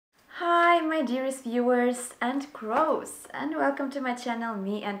Hi my dearest viewers and crows, and welcome to my channel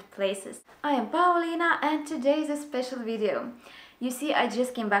Me and Places. I am Paulina and today is a special video. You see, I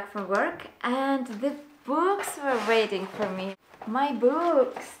just came back from work and the books were waiting for me. My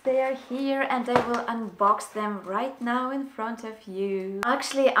books, they are here and I will unbox them right now in front of you.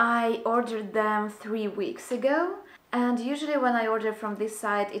 Actually, I ordered them 3 weeks ago, and usually when I order from this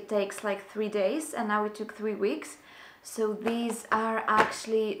site it takes like 3 days, and now it took 3 weeks. So these are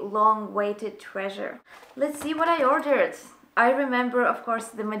actually long-awaited treasure. Let's see what I ordered. I remember, of course,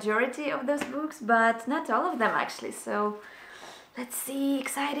 the majority of those books, but not all of them actually. So let's see,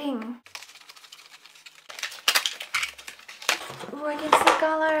 exciting. Oh, I can see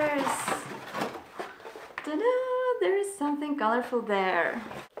colors. Ta-da! There is something colorful there.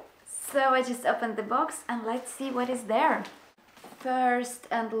 So I just opened the box and let's see what is there. First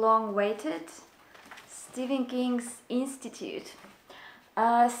and long-awaited, Stephen King's Institute.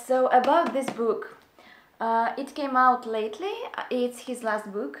 So about this book, it came out lately. It's his last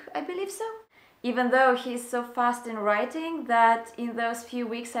book, I believe so. Even though he's so fast in writing that in those few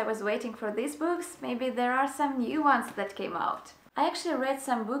weeks I was waiting for these books, maybe there are some new ones that came out. I actually read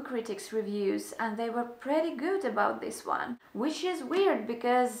some book critics' reviews and they were pretty good about this one, which is weird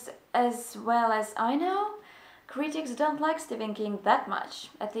because, as well as I know, critics don't like Stephen King that much,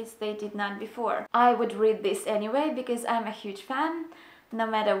 at least they did not before. I would read this anyway because I'm a huge fan, no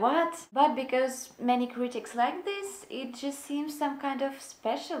matter what, but because many critics like this, it just seems some kind of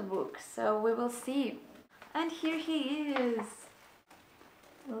special book, so we will see. And here he is.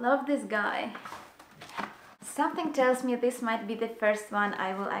 Love this guy. Something tells me this might be the first one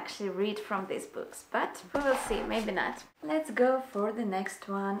I will actually read from these books, but we will see, maybe not. Let's go for the next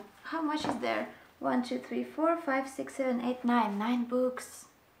one. How much is there? 1, 2, 3, 4, 5, 6, 7, 8, 9. 9 books.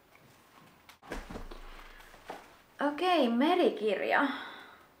 Okay, merikirja.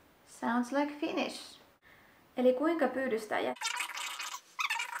 Sounds like Finnish. Eli kuinka pyydystää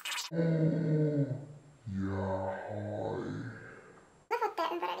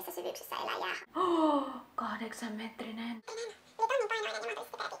Loputteen ympäröivissä syvyyksissä elää jää. 8-metrinen. Eli tonnin painoinen ja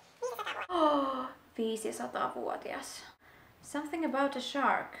matalistipääti. 500 vuotias. Something about a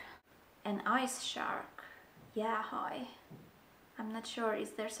shark. An ice shark. Jäähai. I'm not sure, is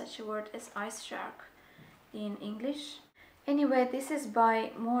there such a word as ice shark in English? Anyway, this is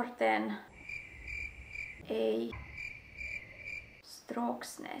by Morten. A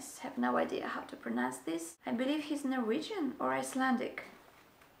Strøksnes. Have no idea how to pronounce this. I believe he's Norwegian or Icelandic.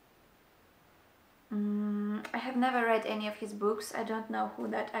 I have never read any of his books. I don't know who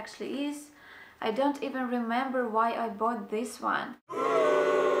that actually is. I don't even remember why I bought this one.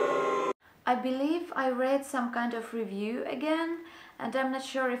 I believe I read some kind of review again, and I'm not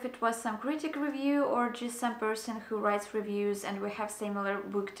sure if it was some critic review or just some person who writes reviews and we have similar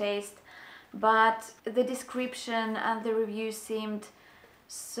book taste, but the description and the review seemed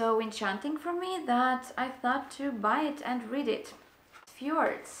so enchanting for me that I thought to buy it and read it.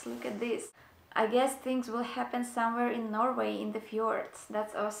 Fjords, look at this. I guess things will happen somewhere in Norway in the fjords.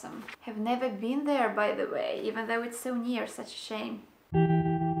 That's awesome. Have never been there, by the way, even though it's so near, such a shame.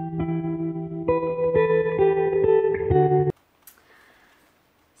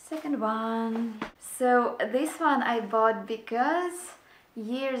 Second one. So this one I bought because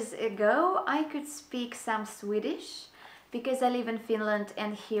years ago I could speak some Swedish, because I live in Finland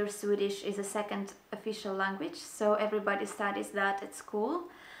and here Swedish is a second official language, so everybody studies that at school.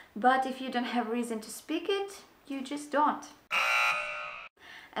 But if you don't have reason to speak it, you just don't.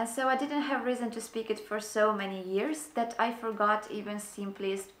 And so I didn't have reason to speak it for so many years that I forgot even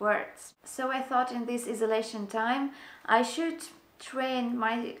simplest words. So I thought in this isolation time I should train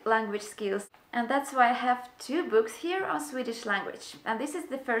my language skills. And that's why I have 2 books here on Swedish language. And this is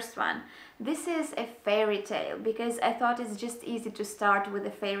the first one. This is a fairy tale, because I thought it's just easy to start with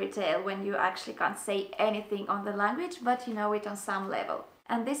a fairy tale when you actually can't say anything on the language, but you know it on some level.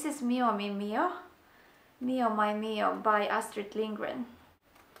 And this is Mio mi Mio, Mio my Mio by Astrid Lindgren.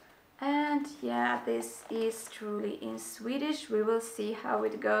 And yeah, this is truly in Swedish. We will see how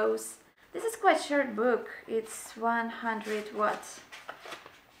it goes. This is quite short book. It's 100 what?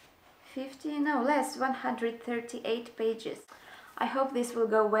 50? No, less, 138 pages. I hope this will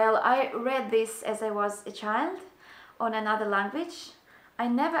go well. I read this as I was a child on another language. I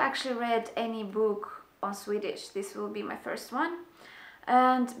never actually read any book on Swedish. This will be my first one.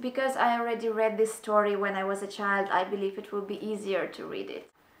 And because I already read this story when I was a child, I believe it will be easier to read it.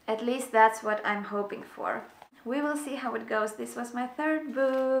 At least that's what I'm hoping for. We will see how it goes. This was my 3rd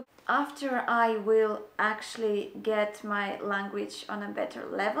book. After I will actually get my language on a better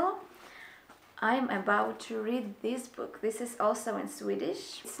level, I'm about to read this book. This is also in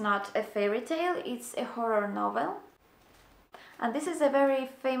Swedish. It's not a fairy tale, it's a horror novel. And this is a very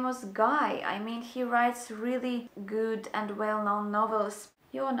famous guy. I mean, he writes really good and well-known novels.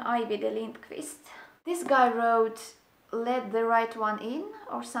 John Ajvide Lindqvist. This guy wrote Let the Right One In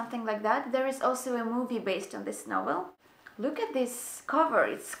or something like that. There is also a movie based on this novel. Look at this cover,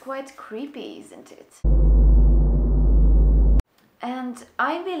 it's quite creepy, isn't it? And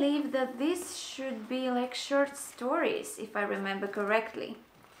I believe that this should be like short stories, if I remember correctly.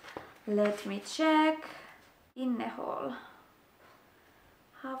 Let me check. Innehåll.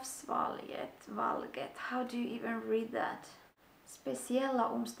 Valget. How do you even read that? Speciella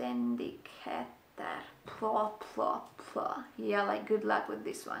omständigheter. Plå. Yeah, like good luck with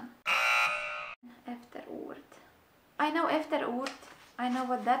this one. Efterord. I know efterord. I know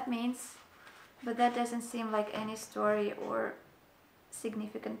what that means. But that doesn't seem like any story or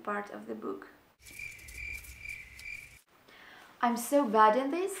significant part of the book. I'm so bad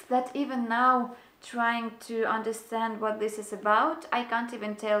in this that even now, trying to understand what this is about, I can't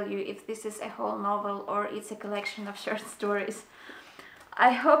even tell you if this is a whole novel or it's a collection of short stories.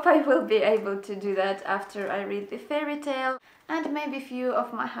 I hope I will be able to do that after I read the fairy tale and maybe a few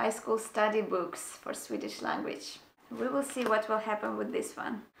of my high school study books for Swedish language. We will see what will happen with this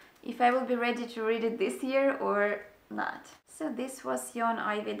one. If I will be ready to read it this year or not. So this was John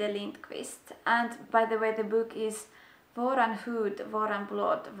Ajvide Lindqvist, and by the way the book is Våran hud, våran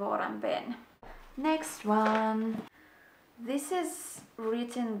blod, våran ben. Next one. This is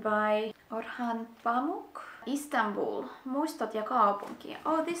written by Orhan Pamuk. Istanbul, muistot ja kaupunki.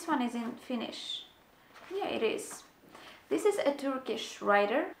 Oh, this one is in Finnish. Yeah, it is. This is a Turkish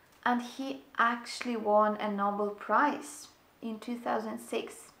writer and he actually won a Nobel Prize in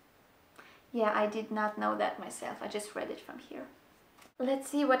 2006. Yeah, I did not know that myself. I just read it from here. Let's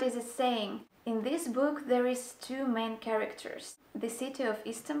see what is it saying. In this book there is two main characters. The city of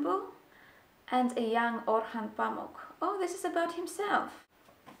Istanbul and a young Orhan Pamuk. Oh, this is about himself.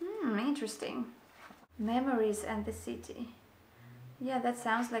 Interesting. Memories and the city. Yeah, that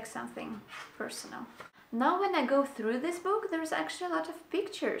sounds like something personal. Now when I go through this book, there's actually a lot of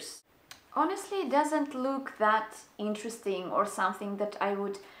pictures. Honestly, it doesn't look that interesting or something that I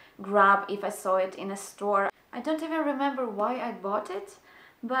would grab if I saw it in a store. I don't even remember why I bought it,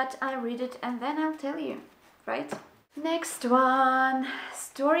 but I'll read it and then I'll tell you, right? Next one,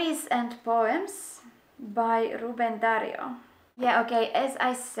 Stories and Poems by Ruben Dario. Yeah, okay, as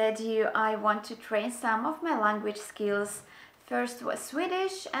I said you, I want to train some of my language skills. First was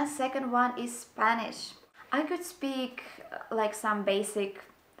Swedish and second one is Spanish. I could speak like some basic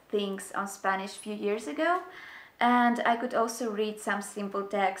things on Spanish a few years ago, and I could also read some simple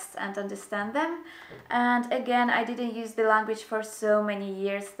texts and understand them. And again, I didn't use the language for so many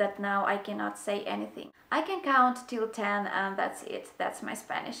years that now I cannot say anything. I can count till 10 and that's it. That's my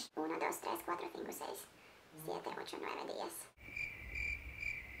Spanish. 1, 2, 3, 4, 5, 6, 7, 8, 9, 10.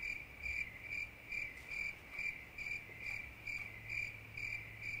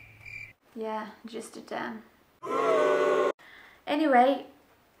 Yeah, just to 10. Anyway,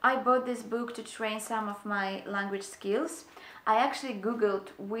 I bought this book to train some of my language skills. I actually googled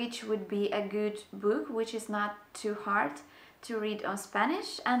which would be a good book, which is not too hard to read on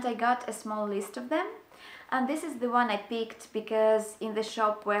Spanish, and I got a small list of them. And this is the one I picked because in the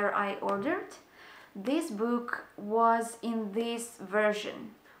shop where I ordered, this book was in this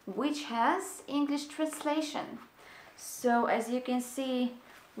version, which has English translation. So as you can see,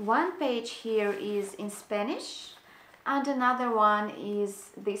 one page here is in Spanish and another one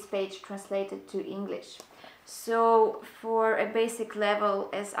is this page translated to English. So for a basic level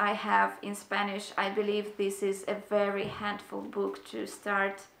as I have in Spanish, I believe this is a very handful book to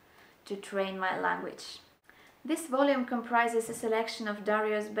start to train my language. This volume comprises a selection of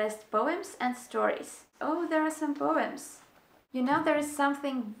Dario's best poems and stories. Oh, there are some poems. You know, there is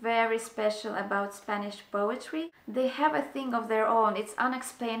something very special about Spanish poetry. They have a thing of their own. It's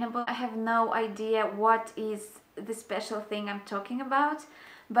unexplainable. I have no idea what is the special thing I'm talking about.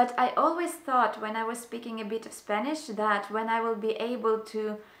 But I always thought when I was speaking a bit of Spanish that when I will be able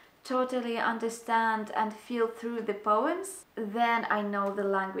to totally understand and feel through the poems, then I know the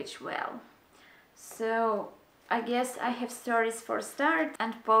language well. So I guess I have stories for start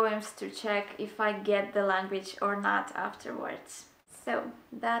and poems to check if I get the language or not afterwards. So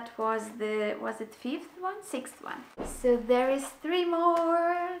that was it fifth one? Sixth one. So there is 3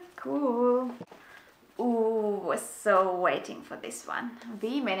 more. Cool. Ooh, was so waiting for this one.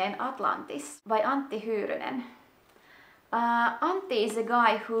 Viimeinen Atlantis by Antti Hyyrynen. Antti is a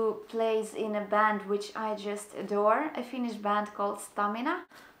guy who plays in a band which I just adore, a Finnish band called Stamina.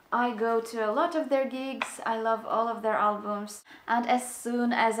 I go to a lot of their gigs, I love all of their albums, and as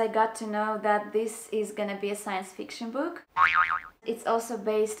soon as I got to know that this is gonna be a science fiction book, it's also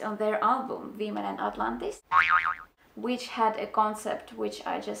based on their album Viimeinen Atlantis, which had a concept which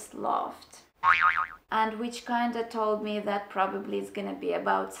I just loved, and which kinda told me that probably it's gonna be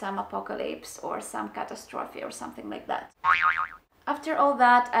about some apocalypse or some catastrophe or something like that. After all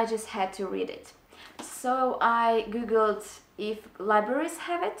that, I just had to read it. So I googled if libraries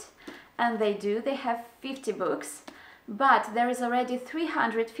have it, and they do. They have 50 books, but there is already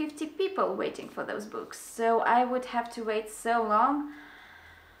 350 people waiting for those books, so I would have to wait so long.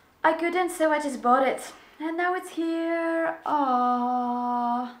 I couldn't, so I just bought it, and now it's here.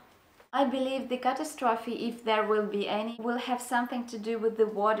 Aww. I believe the catastrophe, if there will be any, will have something to do with the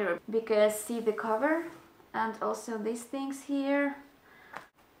water, because see the cover and also these things here.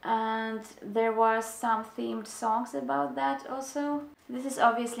 And there was some themed songs about that also. This is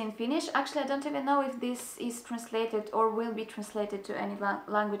obviously in Finnish. Actually, I don't even know if this is translated or will be translated to any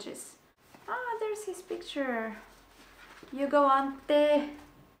languages. Ah, there's his picture. You go, Antti.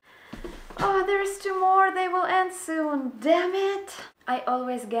 Oh, there's 2 more. They will end soon. Damn it! I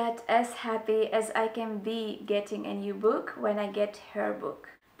always get as happy as I can be getting a new book when I get her book.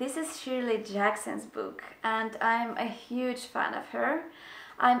 This is Shirley Jackson's book, and I'm a huge fan of her.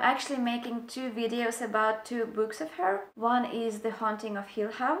 I'm actually making 2 videos about 2 books of her. One is The Haunting of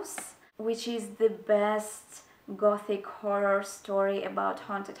Hill House, which is the best gothic horror story about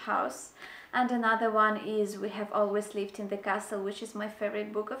haunted house. And another one is We Have Always Lived in the Castle, which is my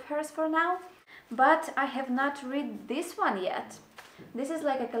favorite book of hers for now. But I have not read this one yet. This is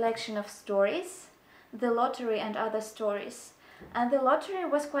like a collection of stories, The Lottery and Other Stories. And The Lottery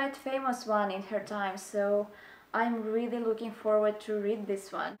was quite famous one in her time, so I'm really looking forward to read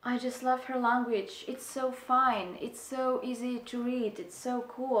this one. I just love her language. It's so fine, it's so easy to read, it's so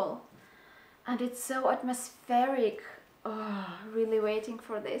cool. And it's so atmospheric. Oh, really waiting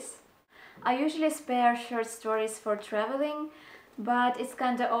for this. I usually spare short stories for traveling, but it's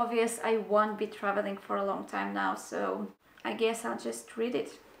kinda obvious I won't be traveling for a long time now, so I guess I'll just read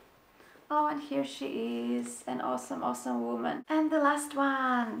it. Oh, and here she is, an awesome, awesome woman. And the last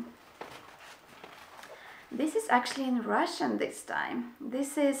one. This is actually in Russian this time.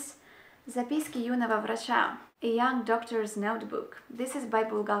 This is Zapiski юного врача, a young doctor's notebook. This is by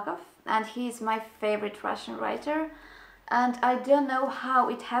Bulgakov, and he is my favorite Russian writer. And I don't know how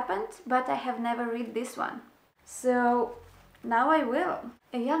it happened, but I have never read this one. So now I will.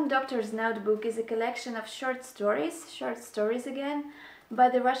 A Young Doctor's Notebook is a collection of short stories again, by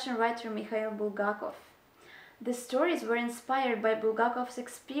the Russian writer Mikhail Bulgakov. The stories were inspired by Bulgakov's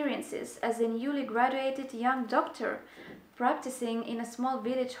experiences as a newly graduated young doctor practicing in a small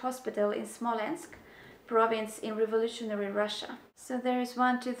village hospital in Smolensk province in revolutionary Russia. So there is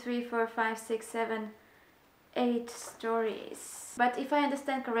 1, 2, 3, 4, 5, 6, 7, 8 stories. But if I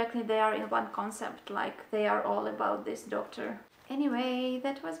understand correctly, they are in one concept, like they are all about this doctor. Anyway,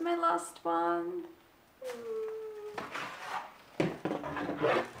 that was my last one.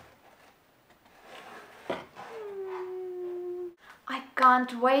 I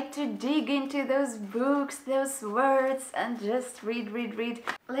can't wait to dig into those books, those words, and just read.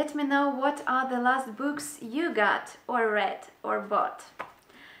 Let me know what are the last books you got, or read, or bought.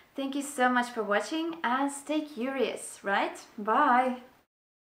 Thank you so much for watching, and stay curious, right? Bye!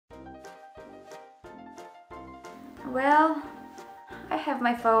 Well, I have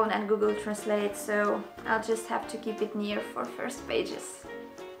my phone and Google Translate, so I'll just have to keep it near for first pages.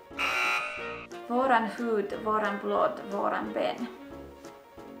 Våran hud, våran blod, våran ben.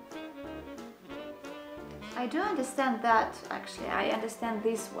 I do understand that, actually. I understand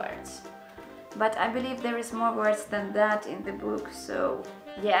these words. But I believe there is more words than that in the book, so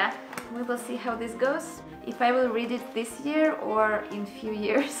yeah, we will see how this goes. If I will read it this year or in few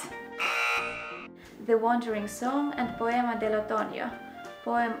years. The Wandering Song and Poema dell'Otoño,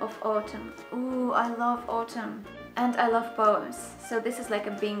 Poem of Autumn. Ooh, I love autumn. And I love poems, so this is like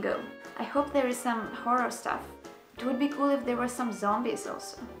a bingo. I hope there is some horror stuff. It would be cool if there were some zombies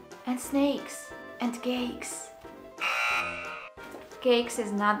also. And snakes. And cakes. Cakes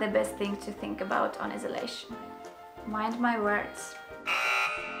is not the best thing to think about on isolation. Mind my words.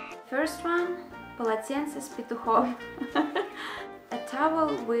 First one, полотенце с петухом. A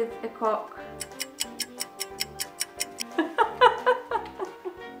towel with a cock.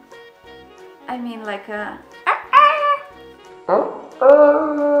 I mean like a...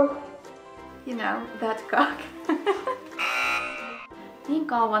 You know, that cock. Niin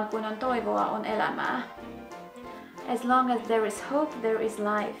kauan kuin on toivoa, on elämää. As long as there is hope, there is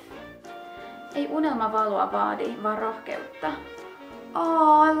life. Ei unelma valoa vaadi, vaan rohkeutta.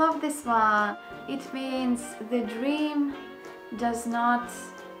 Oh, I love this one. It means the dream does not...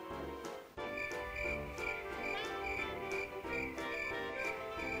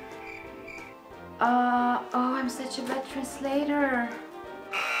 oh, I'm such a bad translator.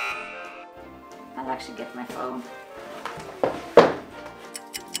 I'll actually get my phone.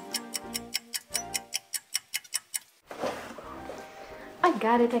 I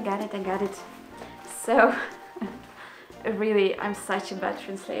got it. So, really, I'm such a bad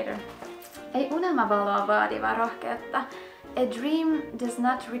translator. Ei unelmavaloa vaadi vaan rohkeutta. A dream does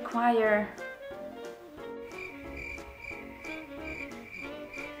not require...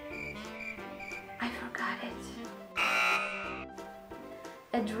 I forgot it.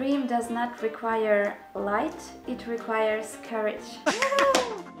 A dream does not require light, it requires courage.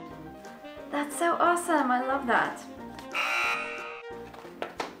 That's so awesome, I love that.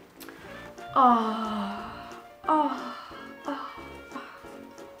 Oh.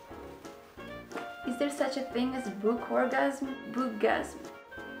 Is there such a thing as book orgasm? Bookgasm.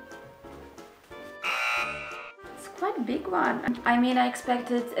 It's quite a big one. I mean, I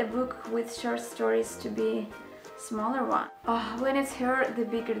expected a book with short stories to be a smaller one. Oh, when it's her, the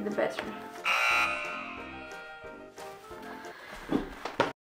bigger the better.